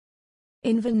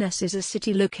Inverness is a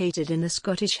city located in the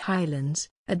Scottish Highlands,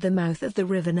 at the mouth of the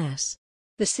River Ness.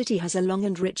 The city has a long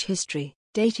and rich history,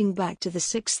 dating back to the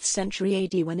 6th century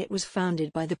AD when it was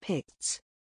founded by the Picts.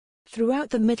 Throughout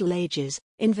the Middle Ages,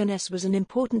 Inverness was an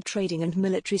important trading and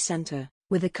military centre,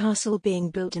 with a castle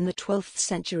being built in the 12th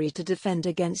century to defend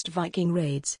against Viking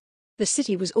raids. The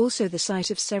city was also the site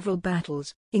of several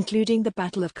battles, including the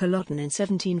Battle of Culloden in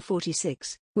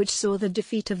 1746, which saw the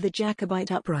defeat of the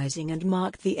Jacobite uprising and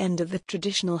marked the end of the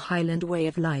traditional Highland way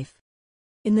of life.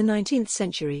 In the 19th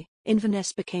century,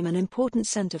 Inverness became an important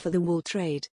centre for the wool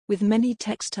trade, with many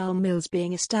textile mills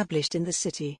being established in the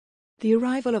city. The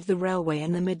arrival of the railway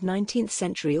in the mid-19th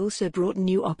century also brought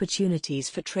new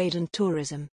opportunities for trade and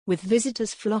tourism, with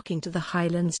visitors flocking to the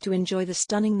Highlands to enjoy the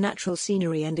stunning natural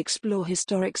scenery and explore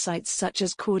historic sites such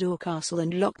as Cawdor Castle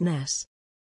and Loch Ness.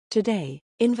 Today,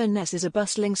 Inverness is a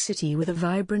bustling city with a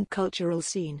vibrant cultural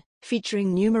scene,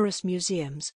 featuring numerous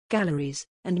museums, galleries,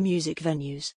 and music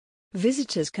venues.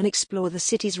 Visitors can explore the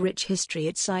city's rich history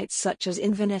at sites such as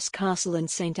Inverness Castle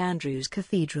and St Andrew's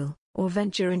Cathedral, or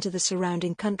venture into the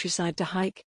surrounding countryside to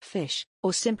hike, fish,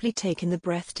 or simply take in the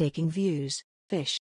breathtaking views. Fish.